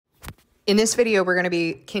In this video, we're going to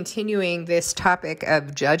be continuing this topic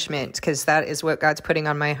of judgment because that is what God's putting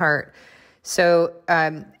on my heart. So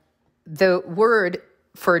the word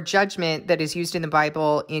for judgment that is used in the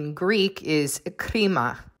Bible in Greek is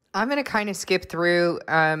krima. I'm going to kind of skip through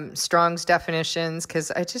Strong's definitions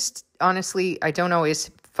because I don't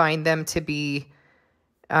always find them to be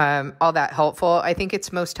all that helpful. I think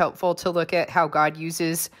it's most helpful to look at how God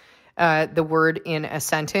uses the word in a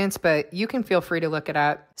sentence, but you can feel free to look it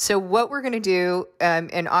up. So what we're going to do,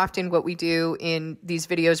 and often what we do in these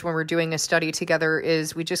videos when we're doing a study together,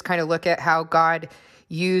 is we just kind of look at how God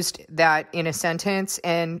used that in a sentence,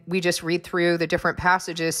 and we just read through the different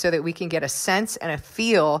passages so that we can get a sense and a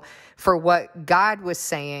feel for what God was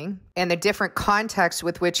saying and the different contexts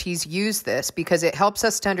with which he's used this, because it helps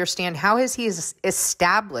us to understand how has he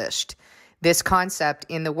established this concept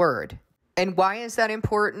in the word. And why is that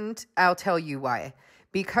important? I'll tell you why.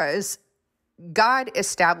 Because God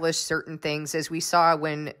established certain things, as we saw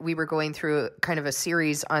when we were going through kind of a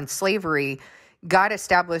series on slavery. God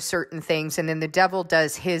established certain things, and then the devil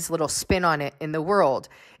does his little spin on it in the world.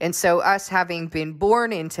 And so us having been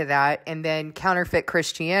born into that, and then counterfeit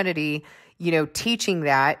Christianity, teaching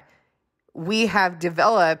that, we have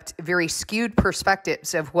developed very skewed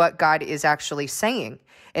perspectives of what God is actually saying.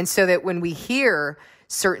 And so that when we hear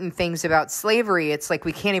certain things about slavery, it's like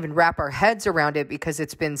we can't even wrap our heads around it because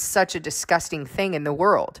it's been such a disgusting thing in the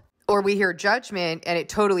world. Or we hear judgment and it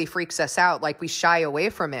totally freaks us out, like we shy away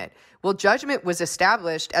from it. Well, judgment was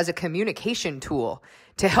established as a communication tool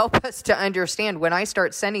to help us to understand, when I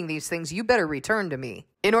start sending these things, you better return to me.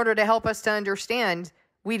 In order to help us to understand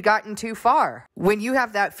we'd gotten too far. When you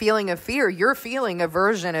have that feeling of fear, you're feeling a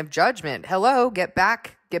version of judgment. Hello, get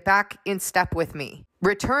back in step with me.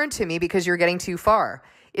 Return to me because you're getting too far.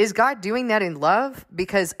 Is God doing that in love?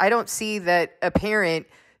 Because I don't see that a parent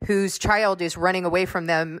whose child is running away from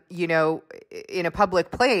them, in a public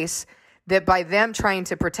place, that by them trying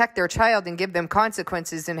to protect their child and give them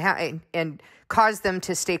consequences and cause them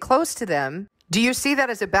to stay close to them. Do you see that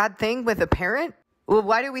as a bad thing with a parent? Well,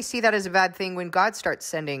 why do we see that as a bad thing when God starts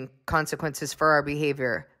sending consequences for our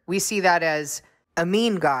behavior? We see that as a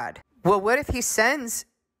mean God. Well, what if he sends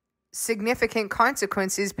significant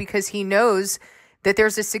consequences because he knows that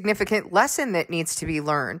there's a significant lesson that needs to be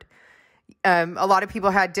learned? A lot of people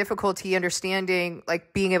had difficulty understanding,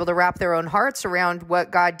 like being able to wrap their own hearts around what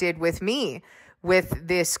God did with me with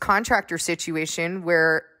this contractor situation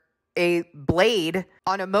where a blade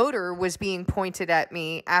on a motor was being pointed at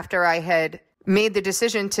me after I had made the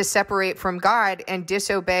decision to separate from God and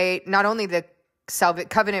disobey not only the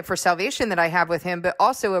covenant for salvation that I have with him, but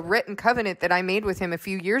also a written covenant that I made with him a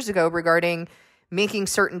few years ago regarding making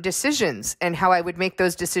certain decisions and how I would make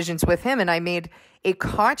those decisions with him. And I made a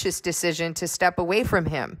conscious decision to step away from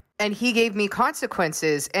him. And he gave me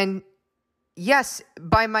consequences. And yes,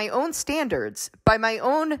 by my own standards, by my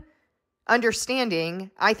own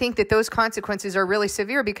understanding, I think that those consequences are really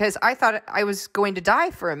severe because I thought I was going to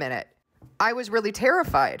die for a minute. I was really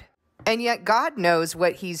terrified. And yet God knows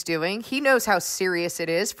what he's doing. He knows how serious it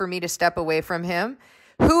is for me to step away from him.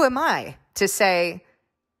 Who am I to say,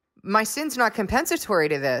 my sin's not compensatory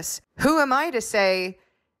to this? Who am I to say,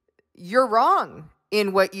 you're wrong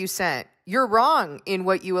in what you sent? You're wrong in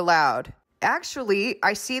what you allowed? Actually,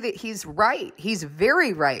 I see that he's right. He's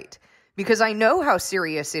very right, because I know how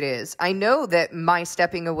serious it is. I know that my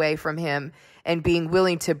stepping away from him and being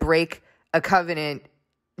willing to break a covenant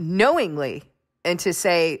knowingly and to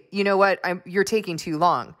say, you know what, you're taking too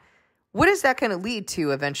long. What is that going to lead to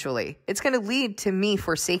eventually? It's going to lead to me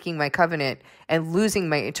forsaking my covenant and losing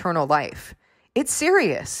my eternal life. It's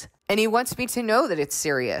serious. And he wants me to know that it's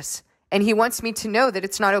serious. And he wants me to know that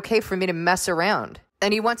it's not okay for me to mess around.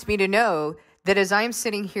 And he wants me to know that as I'm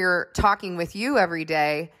sitting here talking with you every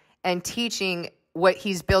day and teaching what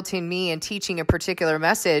he's built in me and teaching a particular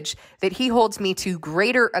message, that he holds me to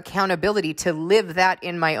greater accountability to live that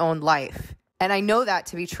in my own life. And I know that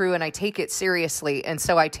to be true, and I take it seriously. And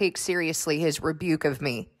so I take seriously his rebuke of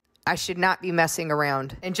me. I should not be messing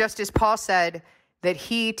around. And just as Paul said that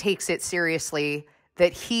he takes it seriously,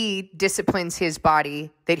 that he disciplines his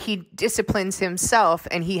body, that he disciplines himself,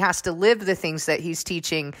 and he has to live the things that he's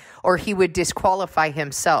teaching, or he would disqualify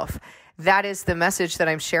himself. That is the message that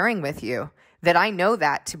I'm sharing with you, that I know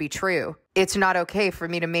that to be true. It's not okay for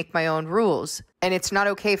me to make my own rules, and it's not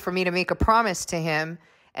okay for me to make a promise to him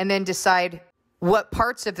and then decide what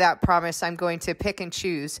parts of that promise I'm going to pick and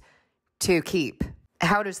choose to keep.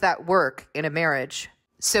 How does that work in a marriage?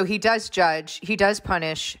 So he does judge, he does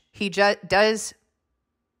punish, he does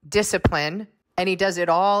discipline, and he does it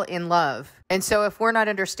all in love. And so if we're not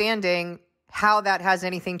understanding how that has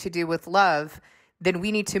anything to do with love, then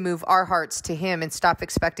we need to move our hearts to him and stop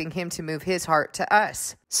expecting him to move his heart to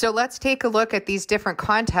us. So let's take a look at these different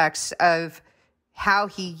contexts of how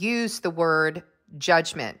he used the word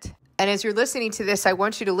judgment. And as you're listening to this, I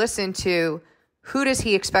want you to listen to, who does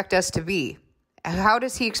he expect us to be? How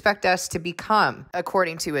does he expect us to become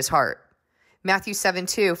according to his heart? Matthew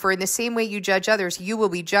 7:2, for in the same way you judge others, you will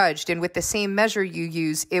be judged, and with the same measure you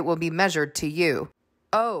use, it will be measured to you.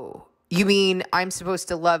 Oh, you mean I'm supposed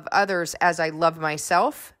to love others as I love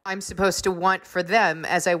myself? I'm supposed to want for them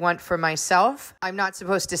as I want for myself? I'm not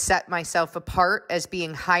supposed to set myself apart as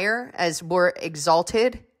being higher, as more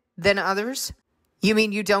exalted than others? You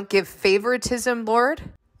mean you don't give favoritism, Lord?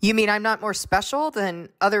 You mean I'm not more special than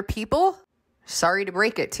other people? Sorry to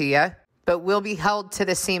break it to you, but we'll be held to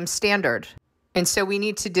the same standard. And so we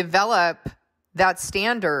need to develop that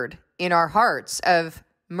standard in our hearts of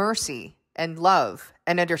mercy and love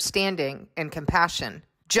and understanding and compassion,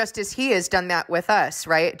 just as he has done that with us,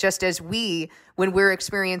 right? Just as we, when we're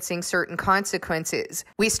experiencing certain consequences,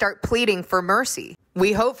 we start pleading for mercy.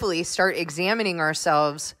 We hopefully start examining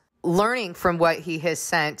ourselves, learning from what he has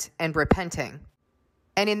sent and repenting.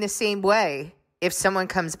 And in the same way, if someone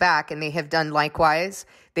comes back and they have done likewise,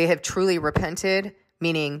 they have truly repented,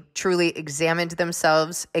 meaning truly examined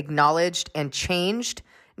themselves, acknowledged and changed,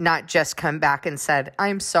 not just come back and said,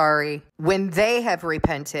 I'm sorry. When they have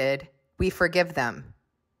repented, we forgive them.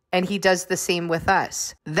 And he does the same with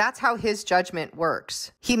us. That's how his judgment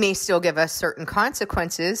works. He may still give us certain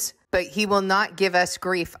consequences, but he will not give us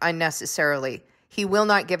grief unnecessarily. He will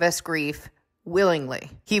not give us grief willingly.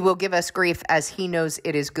 He will give us grief as he knows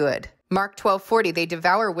it is good. Mark 12:40, they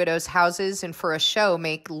devour widows' houses and for a show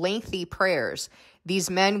make lengthy prayers.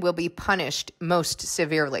 These men will be punished most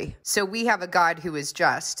severely. So we have a God who is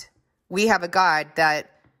just. We have a God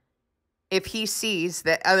that if he sees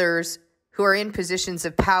that others who are in positions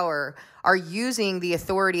of power are using the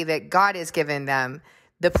authority that God has given them,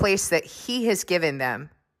 the place that he has given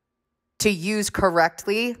them to use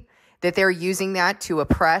correctly, that they're using that to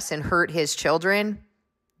oppress and hurt his children,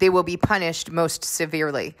 they will be punished most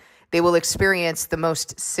severely. They will experience the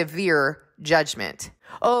most severe judgment.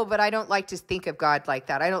 Oh, but I don't like to think of God like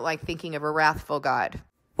that. I don't like thinking of a wrathful God.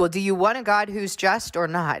 Well, do you want a God who's just or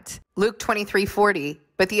not? Luke 23:40,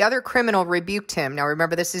 but the other criminal rebuked him. Now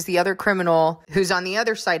remember, this is the other criminal who's on the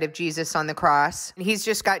other side of Jesus on the cross. And he's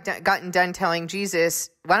just gotten done telling Jesus,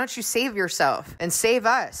 why don't you save yourself and save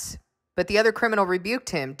us? But the other criminal rebuked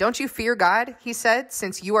him. Don't you fear God, he said,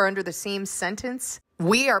 since you are under the same sentence?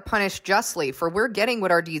 We are punished justly, for we're getting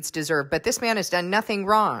what our deeds deserve, but this man has done nothing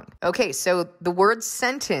wrong. Okay, so the word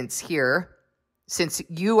sentence here, since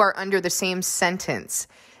you are under the same sentence,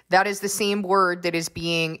 that is the same word that is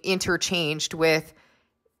being interchanged with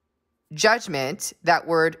judgment, that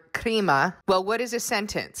word krima. Well, what is a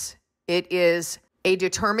sentence? It is a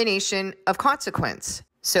determination of consequence.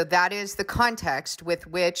 So that is the context with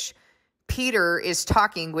which Peter is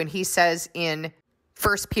talking when he says in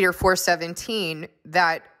 1 Peter 4:17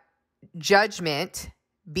 that judgment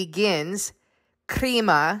begins,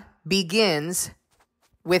 krima begins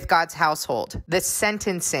with God's household. The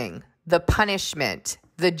sentencing, the punishment,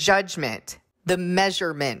 the judgment, the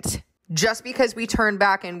measurement. Just because we turn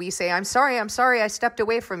back and we say, I'm sorry, I stepped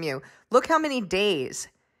away from you. Look how many days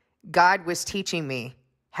God was teaching me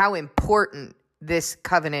how important this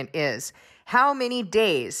covenant is. How many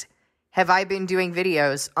days have I been doing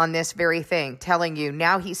videos on this very thing, telling you,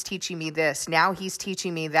 now he's teaching me this, now he's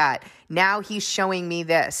teaching me that, now he's showing me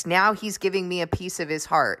this, now he's giving me a piece of his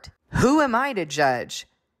heart. Who am I to judge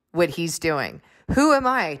what he's doing? Who am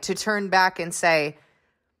I to turn back and say,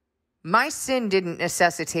 my sin didn't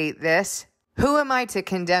necessitate this? Who am I to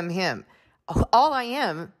condemn him? All I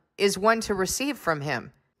am is one to receive from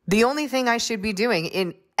him. The only thing I should be doing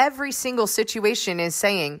in every single situation is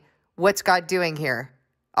saying, what's God doing here?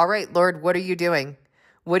 All right, Lord, what are you doing?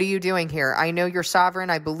 What are you doing here? I know you're sovereign.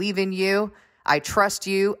 I believe in you. I trust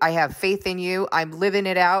you. I have faith in you. I'm living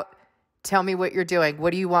it out. Tell me what you're doing.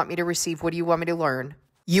 What do you want me to receive? What do you want me to learn?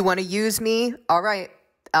 You want to use me? All right,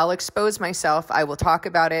 I'll expose myself. I will talk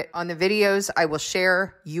about it on the videos. I will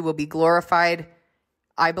share. You will be glorified.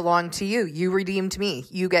 I belong to you. You redeemed me.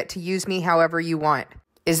 You get to use me however you want.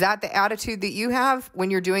 Is that the attitude that you have when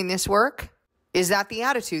you're doing this work? Is that the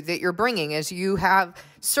attitude that you're bringing as you have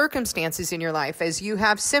circumstances in your life, as you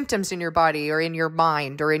have symptoms in your body or in your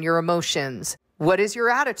mind or in your emotions? What is your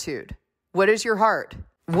attitude? What is your heart?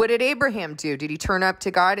 What did Abraham do? Did he turn up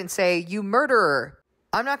to God and say, you murderer,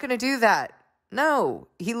 I'm not going to do that? No,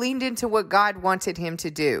 he leaned into what God wanted him to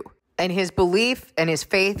do. And his belief and his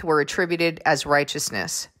faith were attributed as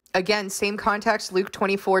righteousness. Again, same context, Luke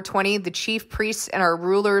 24:20. The chief priests and our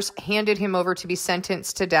rulers handed him over to be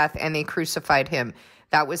sentenced to death, and they crucified him.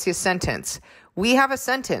 That was his sentence. We have a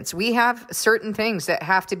sentence. We have certain things that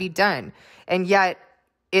have to be done. And yet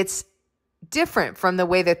it's different from the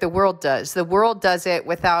way that the world does. The world does it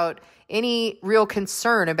without any real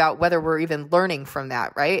concern about whether we're even learning from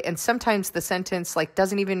that, right? And sometimes the sentence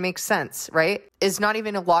doesn't even make sense, right? Is not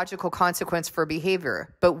even a logical consequence for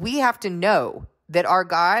behavior. But we have to know that our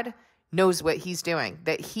God knows what he's doing,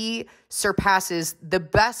 that he surpasses the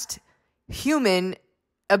best human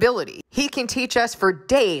ability. He can teach us for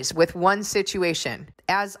days with one situation,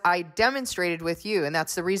 as I demonstrated with you, and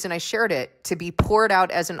that's the reason I shared it, to be poured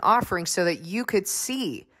out as an offering so that you could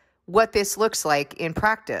see what this looks like in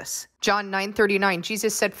practice. John 9:39,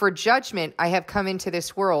 Jesus said, "For judgment I have come into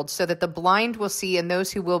this world, so that the blind will see, and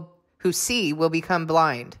those who see will become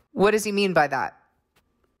blind." What does he mean by that?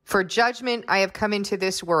 For judgment I have come into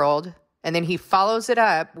this world, and then he follows it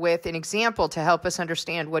up with an example to help us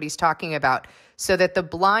understand what he's talking about, so that the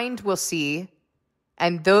blind will see,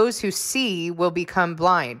 and those who see will become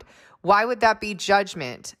blind. Why would that be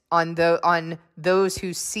judgment on those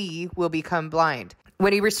who see will become blind?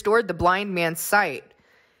 When he restored the blind man's sight,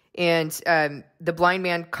 and the blind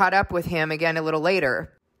man caught up with him again a little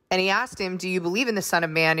later, and he asked him, "Do you believe in the Son of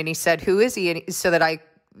Man?" And he said, "Who is he?" And so that I,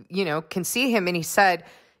 can see him. And he said,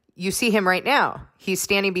 "You see him right now. He's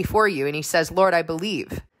standing before you." And he says, "Lord, I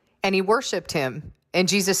believe." And he worshiped him. And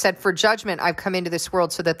Jesus said, "For judgment I've come into this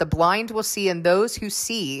world, so that the blind will see, and those who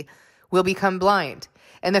see will become blind."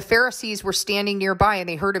 And the Pharisees were standing nearby, and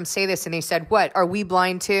they heard him say this, and they said, "What, are we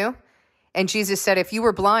blind too?" And Jesus said, "If you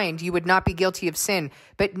were blind, you would not be guilty of sin.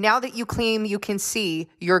 But now that you claim you can see,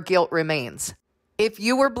 your guilt remains." If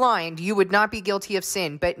you were blind, you would not be guilty of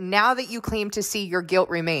sin. But now that you claim to see, your guilt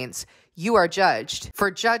remains. You are judged. For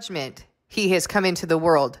judgment, he has come into the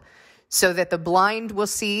world, so that the blind will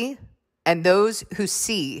see, and those who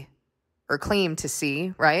see, or claim to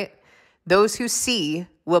see, right? Those who see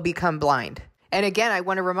will become blind. And again, I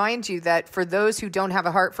want to remind you that for those who don't have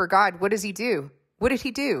a heart for God, what does he do? What did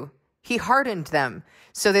he do? He hardened them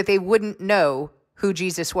so that they wouldn't know who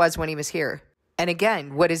Jesus was when he was here. And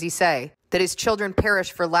again, what does he say? That his children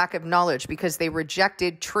perish for lack of knowledge because they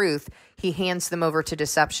rejected truth. He hands them over to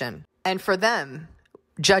deception. And for them,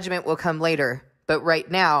 judgment will come later. But right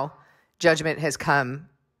now, judgment has come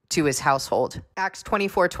to his household. Acts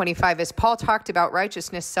 24:25, as Paul talked about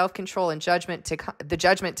righteousness, self-control, and the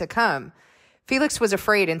judgment to come, Felix was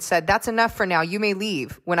afraid and said, "That's enough for now. You may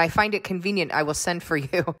leave. When I find it convenient, I will send for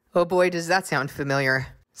you." Oh boy, does that sound familiar.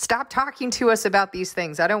 Stop talking to us about these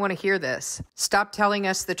things. I don't want to hear this. Stop telling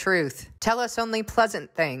us the truth. Tell us only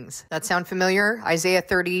pleasant things. That sound familiar? Isaiah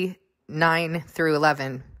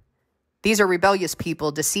 30:9-11. These are rebellious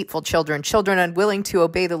people, deceitful children, children unwilling to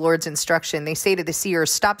obey the Lord's instruction. They say to the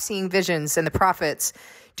seers, "Stop seeing visions," and the prophets,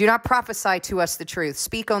 "Do not prophesy to us the truth.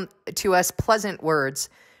 Speak to us pleasant words.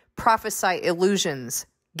 Prophesy illusions.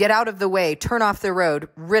 Get out of the way. Turn off the road.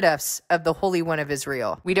 Rid us of the Holy One of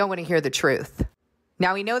Israel." We don't want to hear the truth.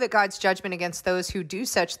 Now we know that God's judgment against those who do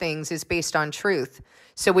such things is based on truth.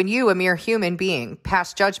 So when you, a mere human being,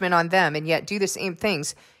 pass judgment on them and yet do the same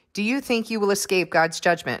things, do you think you will escape God's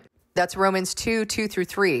judgment? That's Romans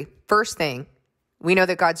 2:2-3. First thing, we know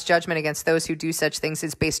that God's judgment against those who do such things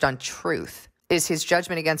is based on truth. Is his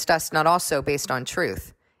judgment against us not also based on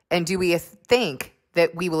truth? And do we think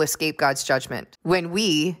that we will escape God's judgment when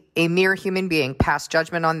we, a mere human being, pass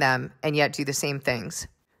judgment on them and yet do the same things?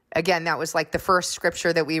 Again, that was like the first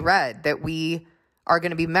scripture that we read, that we are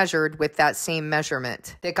going to be measured with that same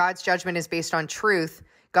measurement. That God's judgment is based on truth.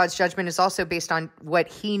 God's judgment is also based on what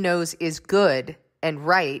he knows is good and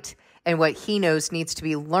right, and what he knows needs to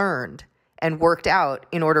be learned and worked out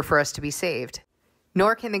in order for us to be saved.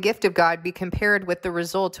 Nor can the gift of God be compared with the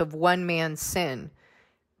result of one man's sin.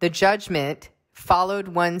 The judgment followed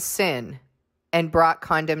one sin and brought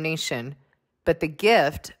condemnation, but the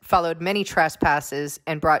gift followed many trespasses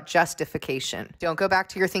and brought justification. Don't go back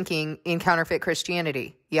to your thinking in counterfeit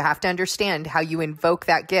Christianity. You have to understand how you invoke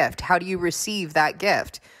that gift. How do you receive that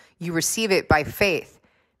gift? You receive it by faith.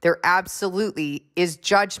 There absolutely is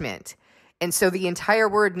judgment. And so the entire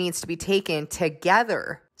word needs to be taken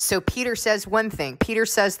together. So Peter says one thing. Peter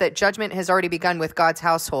says that judgment has already begun with God's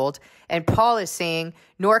household. And Paul is saying,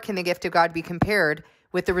 nor can the gift of God be compared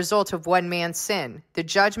with the result of one man's sin. The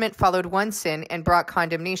judgment followed one sin and brought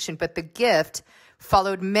condemnation, but the gift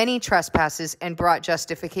followed many trespasses and brought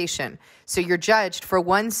justification. So you're judged for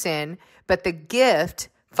one sin, but the gift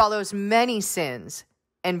follows many sins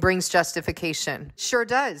and brings justification. Sure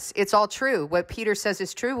does. It's all true. What Peter says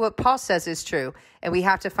is true. What Paul says is true. And we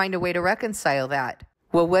have to find a way to reconcile that.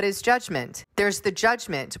 Well, what is judgment? There's the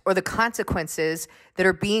judgment or the consequences that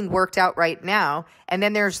are being worked out right now. And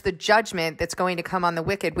then there's the judgment that's going to come on the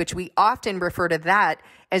wicked, which we often refer to that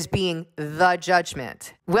as being the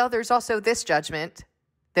judgment. Well, there's also this judgment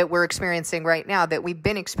that we're experiencing right now, that we've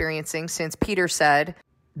been experiencing since Peter said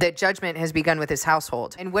that judgment has begun with his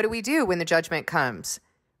household. And what do we do when the judgment comes?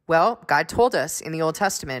 Well, God told us in the Old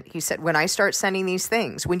Testament, he said, when I start sending these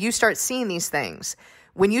things, when you start seeing these things,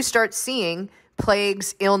 when you start seeing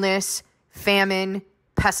plagues, illness, famine,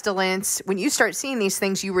 pestilence, when you start seeing these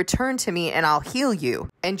things, you return to me and I'll heal you.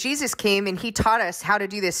 And Jesus came and he taught us how to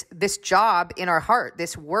do this job in our heart,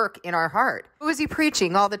 this work in our heart. Who was he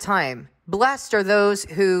preaching all the time? Blessed are those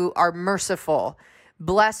who are merciful.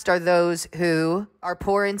 Blessed are those who are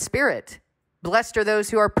poor in spirit. Blessed are those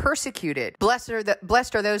who are persecuted.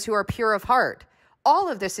 Blessed are those who are pure of heart. All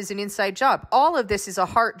of this is an inside job. All of this is a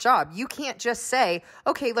heart job. You can't just say,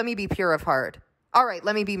 okay, let me be pure of heart. All right,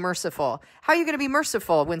 let me be merciful. How are you going to be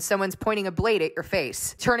merciful when someone's pointing a blade at your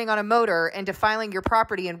face, turning on a motor and defiling your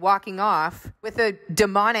property and walking off with a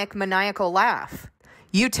demonic, maniacal laugh?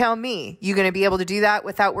 You tell me, you going to be able to do that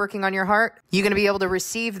without working on your heart? You going to be able to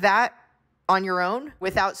receive that on your own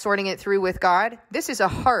without sorting it through with God? This is a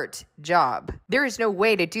heart job. There is no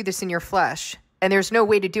way to do this in your flesh, and there's no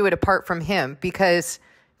way to do it apart from him, because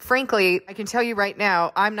frankly, I can tell you right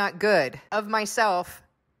now, I'm not good of myself.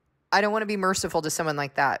 I don't want to be merciful to someone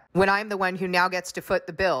like that. When I'm the one who now gets to foot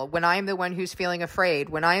the bill, when I'm the one who's feeling afraid,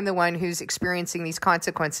 when I'm the one who's experiencing these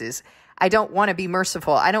consequences, I don't want to be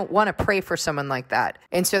merciful. I don't want to pray for someone like that.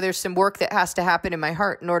 And so there's some work that has to happen in my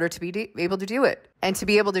heart in order to be able to do it. And to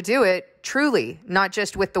be able to do it truly, not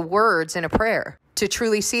just with the words in a prayer, to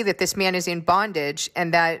truly see that this man is in bondage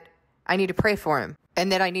and that I need to pray for him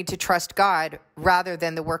and that I need to trust God rather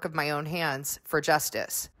than the work of my own hands for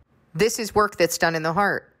justice. This is work that's done in the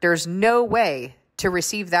heart. There's no way to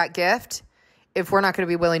receive that gift if we're not going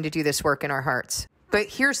to be willing to do this work in our hearts. But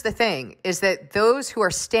here's the thing, is that those who are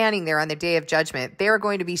standing there on the day of judgment, they are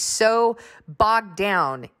going to be so bogged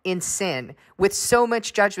down in sin with so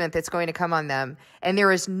much judgment that's going to come on them. And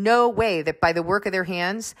there is no way that by the work of their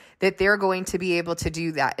hands that they're going to be able to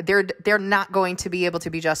do that. They're not going to be able to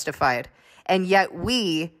be justified. And yet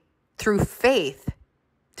we, through faith,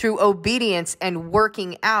 through obedience and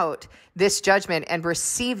working out this judgment and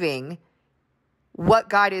receiving what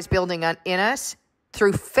God is building in us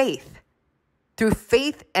through faith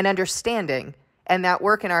and understanding and that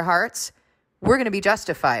work in our hearts, we're going to be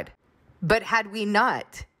justified. But had we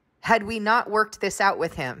not worked this out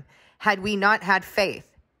with him, had we not had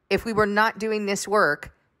faith, if we were not doing this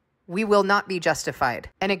work, we will not be justified.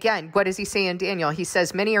 And again, what does he say in Daniel? He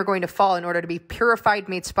says, many are going to fall in order to be purified,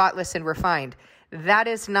 made spotless, and refined. That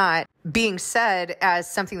is not being said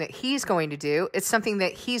as something that he's going to do. It's something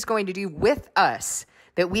that he's going to do with us,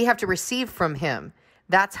 that we have to receive from him.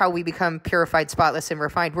 That's how we become purified, spotless, and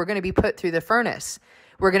refined. We're going to be put through the furnace.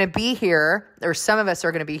 We're going to be here, or some of us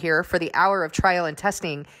are going to be here for the hour of trial and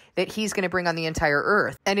testing that he's going to bring on the entire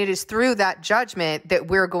earth. And it is through that judgment that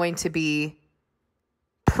we're going to be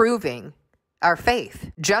proving our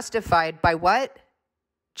faith. Justified by what?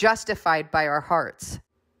 Justified by our hearts.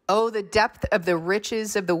 Oh, the depth of the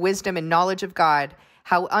riches of the wisdom and knowledge of God,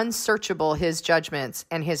 how unsearchable his judgments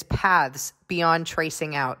and his paths beyond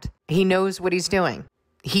tracing out. He knows what he's doing.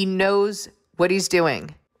 He knows what he's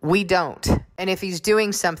doing. We don't. And if he's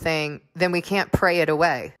doing something, then we can't pray it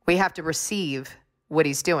away. We have to receive what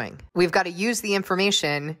he's doing. We've got to use the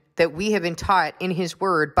information that we have been taught in his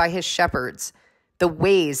word by his shepherds,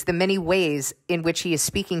 the many ways in which he is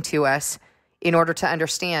speaking to us in order to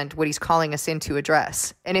understand what he's calling us in to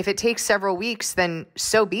address. And if it takes several weeks, then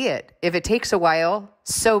so be it. If it takes a while,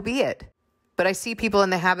 so be it. But I see people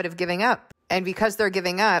in the habit of giving up. And because they're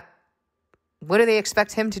giving up, what do they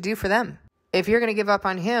expect him to do for them? If you're going to give up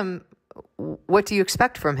on him, what do you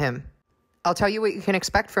expect from him? I'll tell you what you can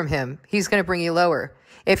expect from him. He's going to bring you lower.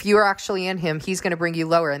 If you are actually in him, he's going to bring you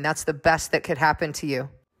lower, and that's the best that could happen to you.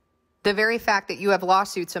 The very fact that you have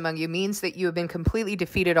lawsuits among you means that you have been completely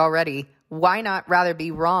defeated already. Why not rather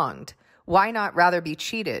be wronged? Why not rather be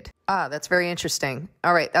cheated? That's very interesting.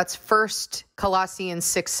 All right, that's 1 Colossians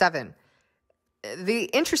 6:7. The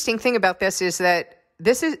interesting thing about this is that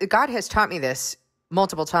God has taught me this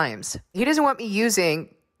multiple times. He doesn't want me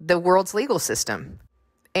using the world's legal system.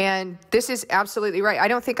 And this is absolutely right. I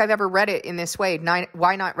don't think I've ever read it in this way.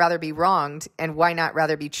 Why not rather be wronged and why not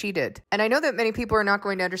rather be cheated? And I know that many people are not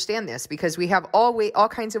going to understand this because we have all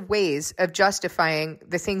kinds of ways of justifying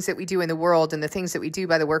the things that we do in the world and the things that we do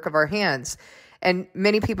by the work of our hands. And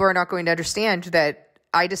many people are not going to understand that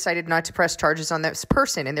I decided not to press charges on this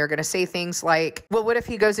person. And they're going to say things like, well, what if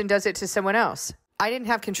he goes and does it to someone else? I didn't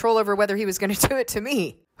have control over whether he was going to do it to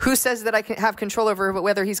me. Who says that I can have control over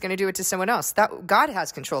whether he's going to do it to someone else? That God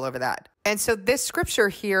has control over that. And so this scripture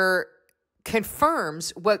here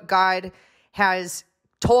confirms what God has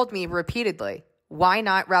told me repeatedly. Why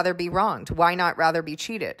not rather be wronged? Why not rather be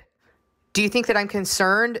cheated? Do you think that I'm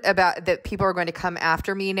concerned about that people are going to come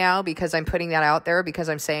after me now because I'm putting that out there, because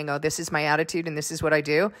I'm saying, oh, this is my attitude and this is what I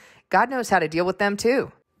do? God knows how to deal with them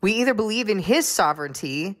too. We either believe in his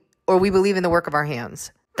sovereignty or we believe in the work of our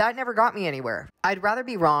hands. That never got me anywhere. I'd rather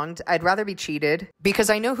be wronged. I'd rather be cheated because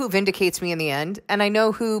I know who vindicates me in the end and I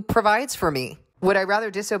know who provides for me. Would I rather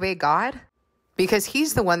disobey God? Because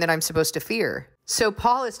he's the one that I'm supposed to fear. So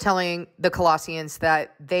Paul is telling the Colossians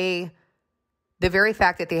that the very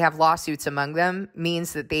fact that they have lawsuits among them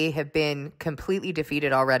means that they have been completely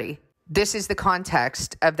defeated already. This is the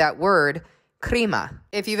context of that word, krima.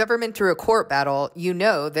 If you've ever been through a court battle, you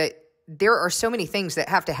know that there are so many things that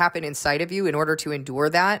have to happen inside of you in order to endure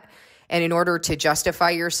that and in order to justify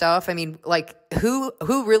yourself. I mean, like, who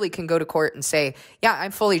really can go to court and say, yeah,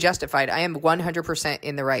 I'm fully justified. I am 100%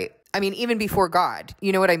 in the right. I mean, even before God,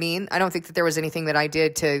 you know what I mean? I don't think that there was anything that I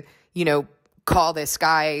did to, call this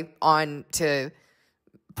guy on to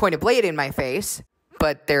point a blade in my face,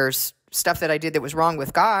 but there's stuff that I did that was wrong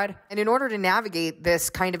with God. And in order to navigate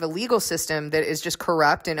this kind of a legal system that is just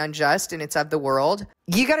corrupt and unjust and it's of the world,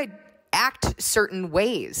 you got to act certain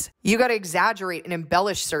ways. You got to exaggerate and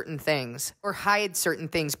embellish certain things or hide certain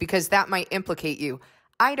things because that might implicate you.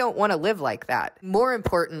 I don't want to live like that. More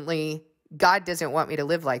importantly, God doesn't want me to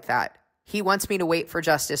live like that. He wants me to wait for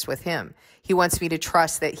justice with him. He wants me to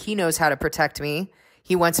trust that he knows how to protect me.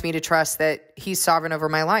 He wants me to trust that he's sovereign over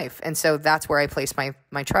my life. And so that's where I place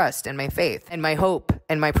my trust and my faith and my hope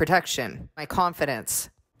and my protection, my confidence.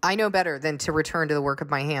 I know better than to return to the work of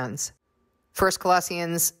my hands. 1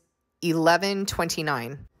 Corinthians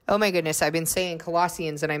 11:29. Oh my goodness, I've been saying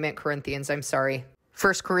Colossians and I meant Corinthians. I'm sorry.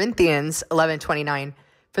 1 Corinthians 11:29.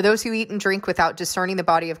 For those who eat and drink without discerning the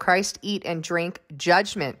body of Christ, eat and drink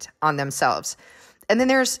judgment on themselves. And then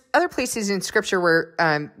there's other places in scripture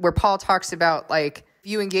where Paul talks about, like, if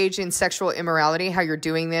you engage in sexual immorality, how you're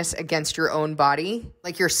doing this against your own body,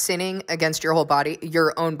 like you're sinning against your whole body.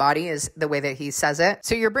 Your own body is the way that he says it.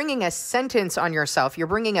 So you're bringing a sentence on yourself. You're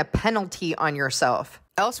bringing a penalty on yourself.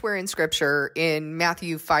 Elsewhere in scripture, in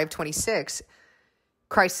Matthew 5:26,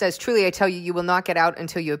 Christ says, truly, I tell you, you will not get out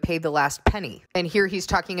until you have paid the last penny. And here he's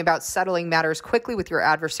talking about settling matters quickly with your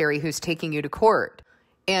adversary who's taking you to court.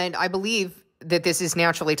 And I believe that this is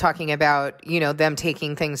naturally talking about, them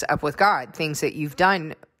taking things up with God, things that you've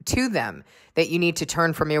done to them, that you need to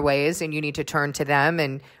turn from your ways and you need to turn to them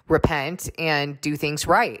and repent and do things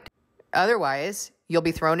right. Otherwise, you'll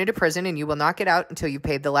be thrown into prison and you will not get out until you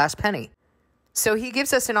paid the last penny. So he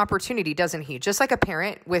gives us an opportunity, doesn't he? Just like a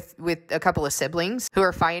parent with a couple of siblings who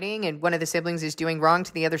are fighting and one of the siblings is doing wrong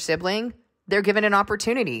to the other sibling, they're given an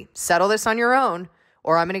opportunity. Settle this on your own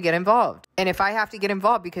or I'm going to get involved. And if I have to get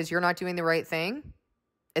involved because you're not doing the right thing,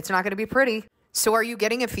 it's not going to be pretty. So are you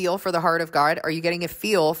getting a feel for the heart of God? Are you getting a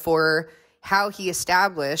feel for how he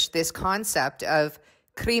established this concept of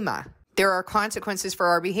krima? There are consequences for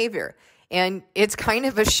our behavior. And it's kind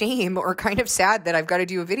of a shame or kind of sad that I've got to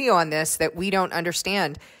do a video on this that we don't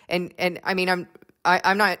understand. And I mean,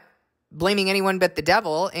 I'm not blaming anyone but the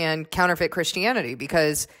devil and counterfeit Christianity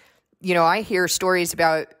because, I hear stories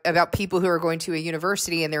about people who are going to a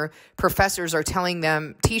university and their professors are telling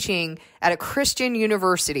them, teaching at a Christian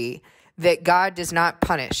university, that God does not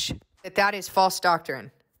punish, that is false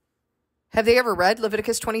doctrine. Have they ever read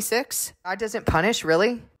Leviticus 26? God doesn't punish,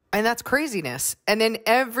 really? And that's craziness. And then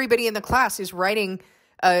everybody in the class is writing,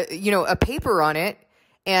 a paper on it,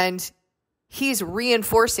 and he's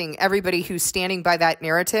reinforcing everybody who's standing by that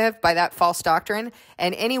narrative, by that false doctrine,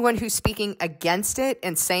 and anyone who's speaking against it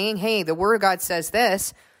and saying, hey, the Word of God says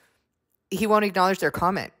this, he won't acknowledge their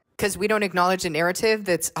comment because we don't acknowledge a narrative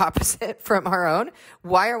that's opposite from our own.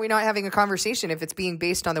 Why are we not having a conversation if it's being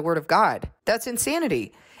based on the Word of God? That's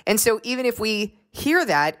insanity. And so even if we hear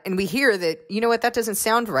that and we hear that, that doesn't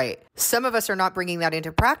sound right. Some of us are not bringing that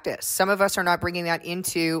into practice. Some of us are not bringing that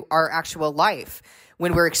into our actual life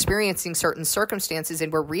when we're experiencing certain circumstances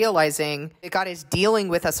and we're realizing that God is dealing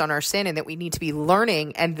with us on our sin and that we need to be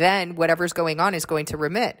learning, and then whatever's going on is going to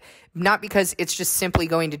remit. Not because it's just simply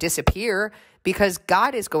going to disappear, because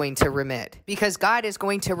God is going to remit, because God is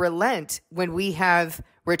going to relent when we have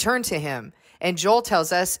returned to him. And Joel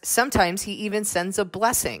tells us sometimes he even sends a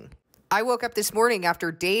blessing. I woke up this morning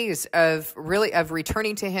after days of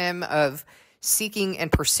returning to him, of seeking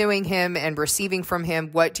and pursuing him and receiving from him.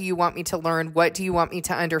 What do you want me to learn? What do you want me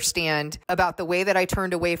to understand about the way that I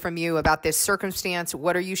turned away from you, about this circumstance?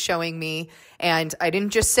 What are you showing me? And I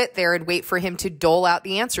didn't just sit there and wait for him to dole out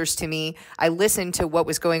the answers to me. I listened to what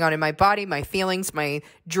was going on in my body, my feelings, my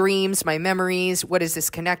dreams, my memories. What is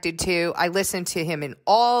this connected to? I listened to him in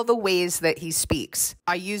all the ways that he speaks.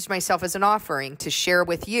 I used myself as an offering to share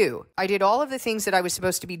with you. I did all of the things that I was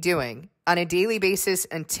supposed to be doing on a daily basis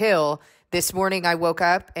until this morning I woke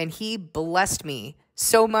up and he blessed me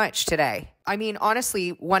so much today. I mean, honestly,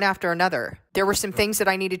 one after another. There were some things that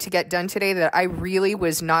I needed to get done today that I really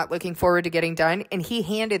was not looking forward to getting done, and he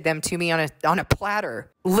handed them to me on a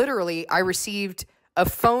platter. Literally, I received a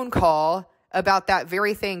phone call about that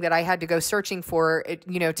very thing that I had to go searching for,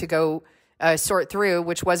 to go sort through,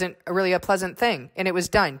 which wasn't really a pleasant thing. And it was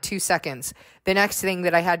done 2 seconds. The next thing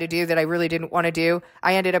that I had to do that I really didn't want to do,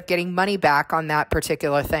 I ended up getting money back on that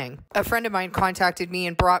particular thing. A friend of mine contacted me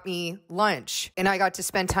and brought me lunch, and I got to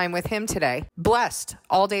spend time with him today. Blessed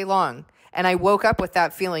all day long. And I woke up with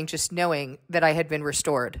that feeling, just knowing that I had been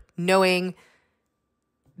restored, knowing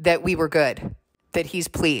that we were good, that he's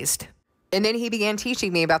pleased. And then he began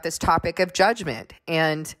teaching me about this topic of judgment.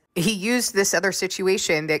 And he used this other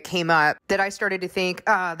situation that came up that I started to think,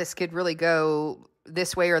 this could really go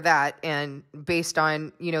this way or that. And based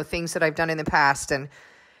on, things that I've done in the past, and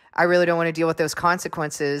I really don't want to deal with those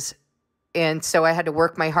consequences. And so I had to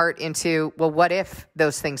work my heart into, well, what if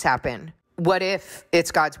those things happen? What if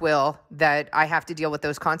it's God's will that I have to deal with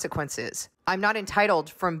those consequences? I'm not entitled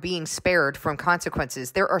from being spared from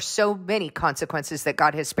consequences. There are so many consequences that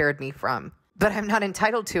God has spared me from, but I'm not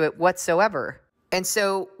entitled to it whatsoever. And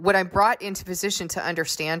so what I'm brought into position to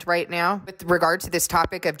understand right now with regard to this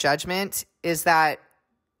topic of judgment is that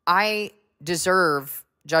I deserve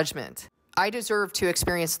judgment. I deserve to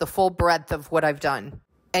experience the full breadth of what I've done.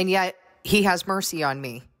 And yet he has mercy on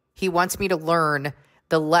me. He wants me to learn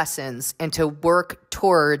the lessons and to work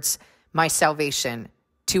towards my salvation,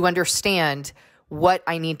 to understand what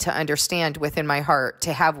I need to understand within my heart,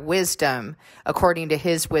 to have wisdom according to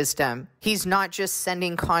his wisdom. He's not just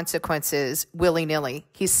sending consequences willy-nilly.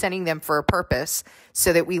 He's sending them for a purpose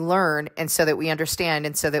so that we learn and so that we understand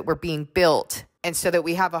and so that we're being built and so that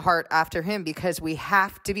we have a heart after him, because we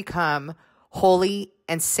have to become holy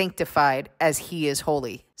and sanctified as he is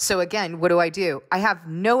holy. So again, what do? I have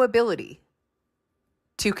no ability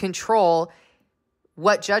to control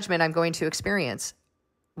what judgment I'm going to experience.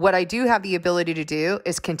 What I do have the ability to do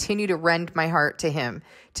is continue to rend my heart to him,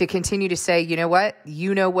 to continue to say, you know what?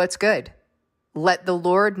 You know what's good. Let the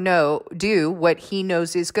Lord do what he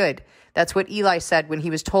knows is good. That's what Eli said when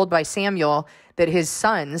he was told by Samuel that his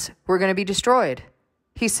sons were going to be destroyed.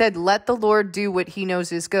 He said, let the Lord do what he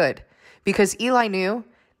knows is good. Because Eli knew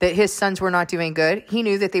that his sons were not doing good. He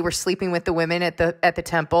knew that they were sleeping with the women at the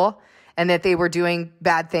temple and that they were doing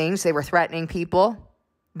bad things. They were threatening people.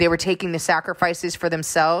 They were taking the sacrifices for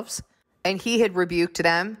themselves, and he had rebuked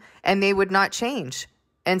them, and they would not change.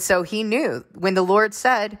 And so he knew when the Lord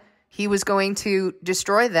said he was going to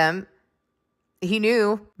destroy them, he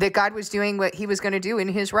knew that God was doing what he was going to do in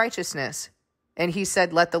his righteousness. And he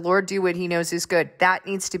said, let the Lord do what he knows is good. That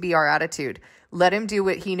needs to be our attitude. Let him do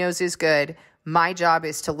what he knows is good. My job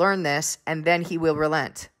is to learn this, and then he will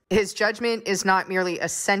relent. His judgment is not merely a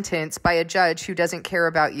sentence by a judge who doesn't care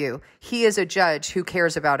about you. He is a judge who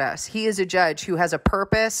cares about us. He is a judge who has a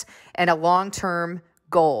purpose and a long-term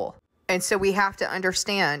goal. And so we have to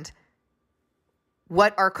understand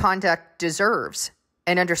what our conduct deserves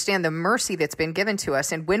and understand the mercy that's been given to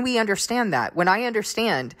us. And when we understand that, when I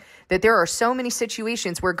understand that there are so many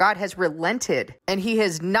situations where God has relented and he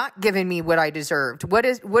has not given me what I deserved. What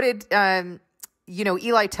did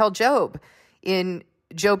Eli tell Job in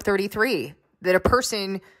Job 33, that a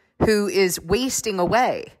person who is wasting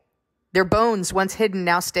away, their bones once hidden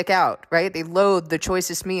now stick out, right? They loathe the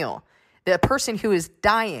choicest meal. The person who is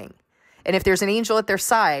dying, and if there's an angel at their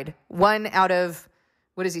side, one out of,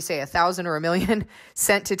 what does he say, 1,000 or 1,000,000,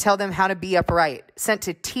 sent to tell them how to be upright, sent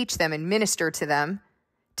to teach them and minister to them,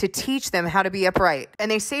 to teach them how to be upright.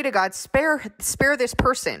 And they say to God, spare this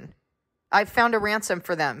person. I've found a ransom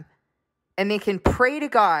for them. And they can pray to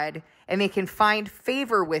God and they can find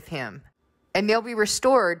favor with him, and they'll be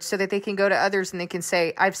restored so that they can go to others and they can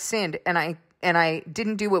say, I've sinned and I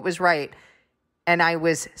didn't do what was right and I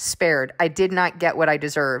was spared. I did not get what I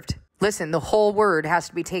deserved. Listen, the whole word has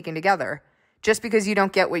to be taken together. Just because you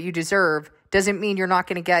don't get what you deserve doesn't mean you're not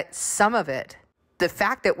going to get some of it. The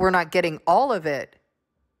fact that we're not getting all of it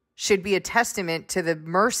should be a testament to the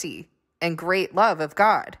mercy and great love of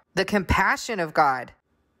God, the compassion of God.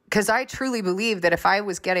 Because I truly believe that if I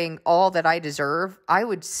was getting all that I deserve, I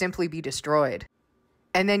would simply be destroyed.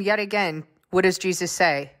 And then yet again, what does Jesus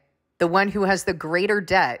say? The one who has the greater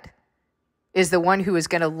debt is the one who is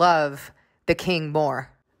going to love the king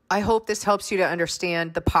more. I hope this helps you to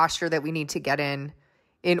understand the posture that we need to get in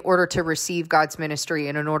order to receive God's ministry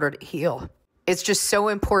and in order to heal. It's just so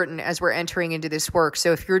important as we're entering into this work.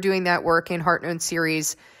 So if you're doing that work in Heart Known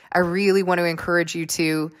series, I really want to encourage you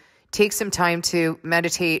to take some time to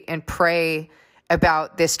meditate and pray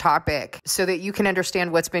about this topic so that you can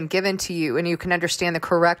understand what's been given to you and you can understand the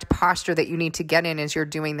correct posture that you need to get in as you're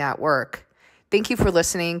doing that work. Thank you for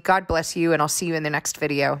listening. God bless you, and I'll see you in the next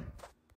video.